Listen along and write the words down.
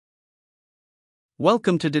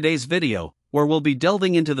Welcome to today's video, where we'll be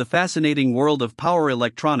delving into the fascinating world of power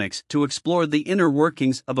electronics to explore the inner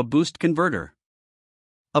workings of a boost converter.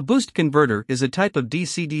 A boost converter is a type of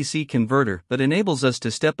DC-DC converter that enables us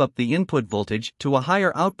to step up the input voltage to a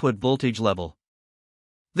higher output voltage level.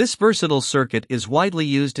 This versatile circuit is widely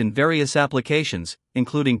used in various applications,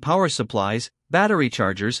 including power supplies, battery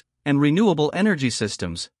chargers, and renewable energy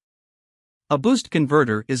systems. A boost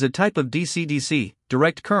converter is a type of DC-DC,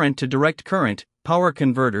 direct current to direct current, power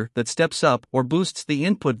converter that steps up or boosts the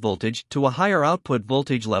input voltage to a higher output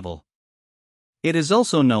voltage level. It is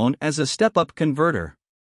also known as a step-up converter.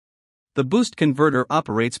 The boost converter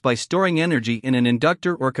operates by storing energy in an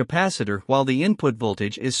inductor or capacitor while the input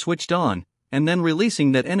voltage is switched on, and then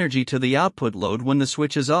releasing that energy to the output load when the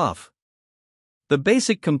switch is off. The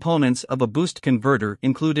basic components of a boost converter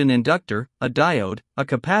include an inductor, a diode, a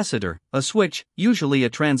capacitor, a switch, usually a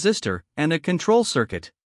transistor, and a control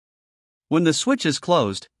circuit. When the switch is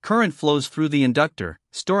closed, current flows through the inductor,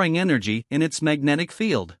 storing energy in its magnetic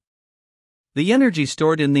field. The energy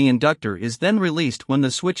stored in the inductor is then released when the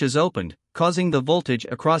switch is opened, causing the voltage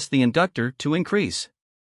across the inductor to increase.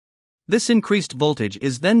 This increased voltage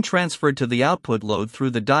is then transferred to the output load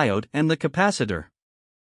through the diode and the capacitor.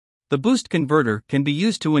 The boost converter can be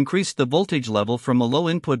used to increase the voltage level from a low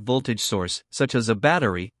input voltage source, such as a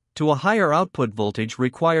battery, to a higher output voltage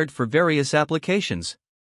required for various applications.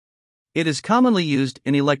 It is commonly used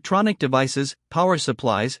in electronic devices, power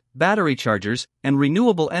supplies, battery chargers, and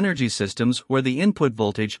renewable energy systems where the input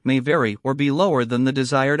voltage may vary or be lower than the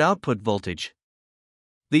desired output voltage.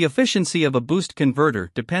 The efficiency of a boost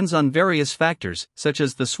converter depends on various factors, such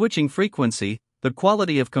as the switching frequency, the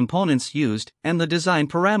quality of components used, and the design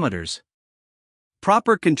parameters.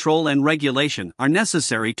 Proper control and regulation are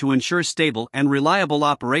necessary to ensure stable and reliable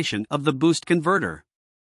operation of the boost converter.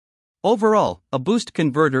 Overall, a boost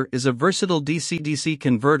converter is a versatile DC-DC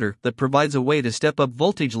converter that provides a way to step up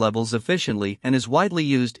voltage levels efficiently and is widely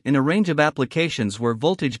used in a range of applications where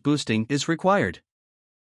voltage boosting is required.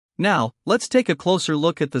 Now, let's take a closer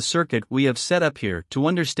look at the circuit we have set up here to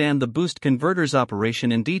understand the boost converter's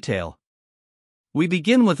operation in detail. We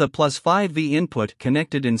begin with a plus 5V input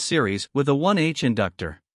connected in series with a 1H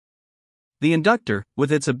inductor. The inductor,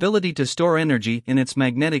 with its ability to store energy in its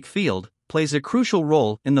magnetic field, plays a crucial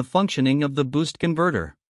role in the functioning of the boost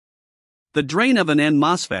converter. The drain of an N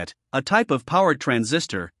MOSFET, a type of power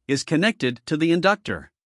transistor, is connected to the inductor.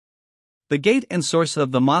 The gate and source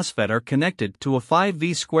of the MOSFET are connected to a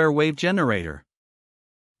 5V square wave generator.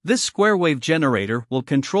 This square wave generator will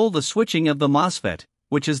control the switching of the MOSFET,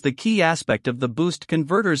 which is the key aspect of the boost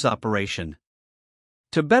converter's operation.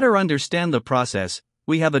 To better understand the process,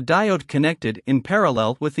 we have a diode connected in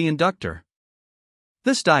parallel with the inductor.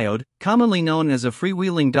 This diode, commonly known as a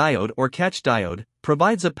freewheeling diode or catch diode,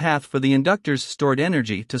 provides a path for the inductor's stored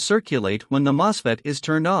energy to circulate when the MOSFET is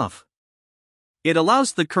turned off. It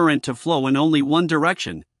allows the current to flow in only one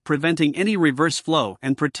direction, preventing any reverse flow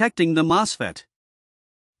and protecting the MOSFET.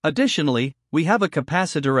 Additionally, we have a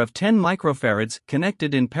capacitor of 10 microfarads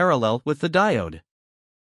connected in parallel with the diode.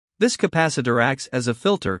 This capacitor acts as a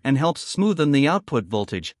filter and helps smoothen the output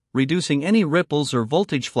voltage, reducing any ripples or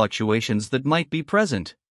voltage fluctuations that might be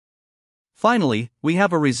present. Finally, we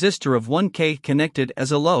have a resistor of 1K connected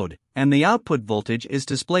as a load, and the output voltage is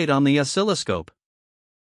displayed on the oscilloscope.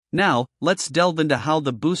 Now, let's delve into how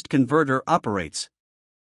the boost converter operates.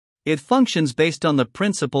 It functions based on the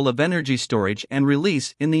principle of energy storage and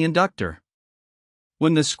release in the inductor.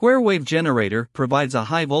 When the square wave generator provides a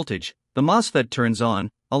high voltage, the MOSFET turns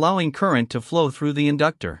on, allowing current to flow through the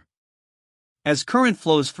inductor. As current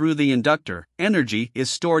flows through the inductor, energy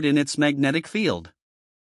is stored in its magnetic field.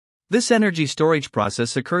 This energy storage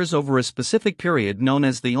process occurs over a specific period known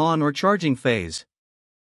as the on or charging phase.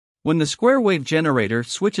 When the square wave generator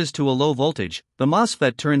switches to a low voltage, the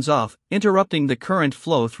MOSFET turns off, interrupting the current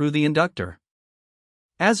flow through the inductor.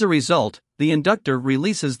 As a result, the inductor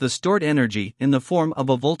releases the stored energy in the form of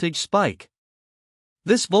a voltage spike.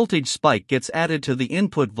 This voltage spike gets added to the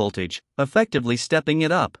input voltage, effectively stepping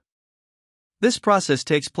it up. This process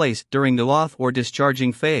takes place during the off or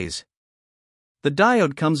discharging phase. The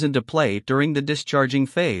diode comes into play during the discharging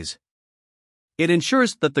phase. It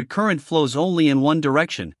ensures that the current flows only in one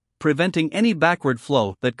direction, preventing any backward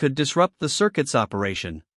flow that could disrupt the circuit's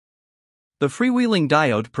operation. The freewheeling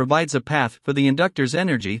diode provides a path for the inductor's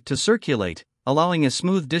energy to circulate, allowing a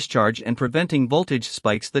smooth discharge and preventing voltage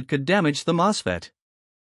spikes that could damage the MOSFET.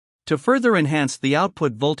 To further enhance the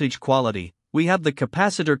output voltage quality, we have the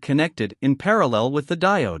capacitor connected in parallel with the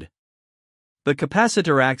diode. The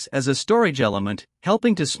capacitor acts as a storage element,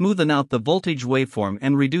 helping to smoothen out the voltage waveform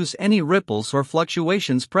and reduce any ripples or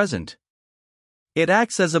fluctuations present. It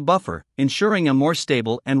acts as a buffer, ensuring a more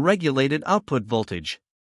stable and regulated output voltage.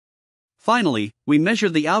 Finally, we measure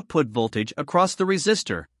the output voltage across the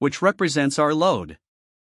resistor, which represents our load.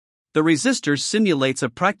 The resistor simulates a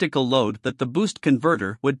practical load that the boost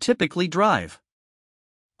converter would typically drive.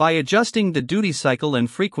 By adjusting the duty cycle and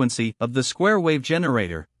frequency of the square wave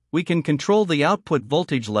generator, we can control the output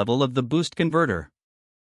voltage level of the boost converter.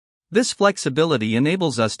 This flexibility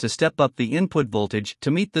enables us to step up the input voltage to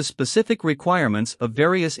meet the specific requirements of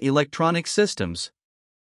various electronic systems.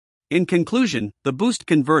 In conclusion, the boost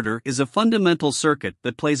converter is a fundamental circuit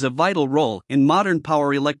that plays a vital role in modern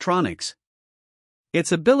power electronics.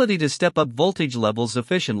 Its ability to step up voltage levels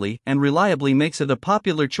efficiently and reliably makes it a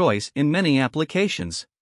popular choice in many applications.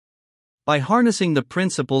 By harnessing the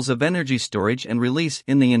principles of energy storage and release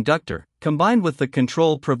in the inductor, combined with the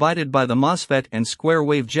control provided by the MOSFET and square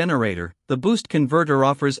wave generator, the boost converter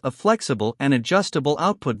offers a flexible and adjustable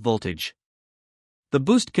output voltage. The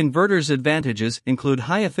boost converter's advantages include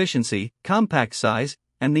high efficiency, compact size,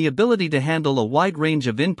 and the ability to handle a wide range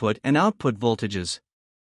of input and output voltages.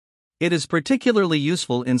 It is particularly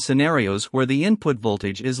useful in scenarios where the input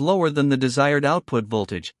voltage is lower than the desired output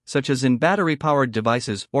voltage, such as in battery-powered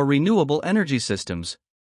devices or renewable energy systems.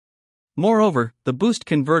 Moreover, the boost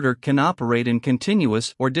converter can operate in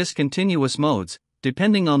continuous or discontinuous modes,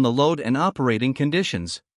 depending on the load and operating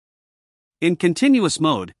conditions. In continuous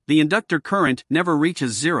mode, the inductor current never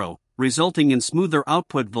reaches zero, resulting in smoother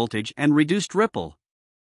output voltage and reduced ripple.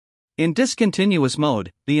 In discontinuous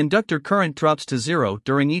mode, the inductor current drops to zero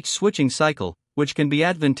during each switching cycle, which can be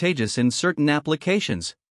advantageous in certain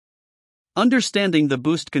applications. Understanding the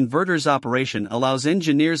boost converter's operation allows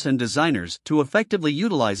engineers and designers to effectively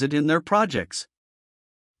utilize it in their projects.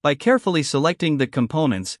 By carefully selecting the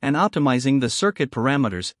components and optimizing the circuit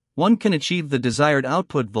parameters, one can achieve the desired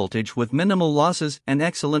output voltage with minimal losses and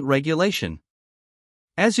excellent regulation.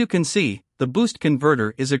 As you can see, the boost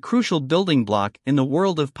converter is a crucial building block in the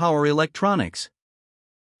world of power electronics.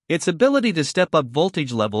 Its ability to step up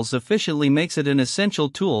voltage levels efficiently makes it an essential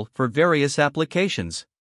tool for various applications.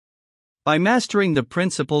 By mastering the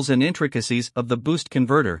principles and intricacies of the boost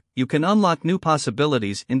converter, you can unlock new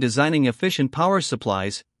possibilities in designing efficient power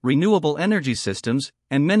supplies, renewable energy systems,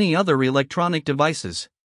 and many other electronic devices.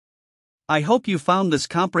 I hope you found this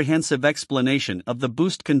comprehensive explanation of the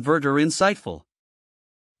boost converter insightful.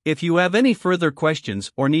 If you have any further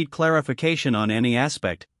questions or need clarification on any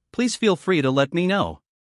aspect, please feel free to let me know.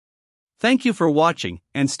 Thank you for watching,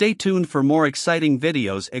 and stay tuned for more exciting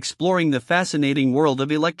videos exploring the fascinating world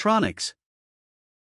of electronics.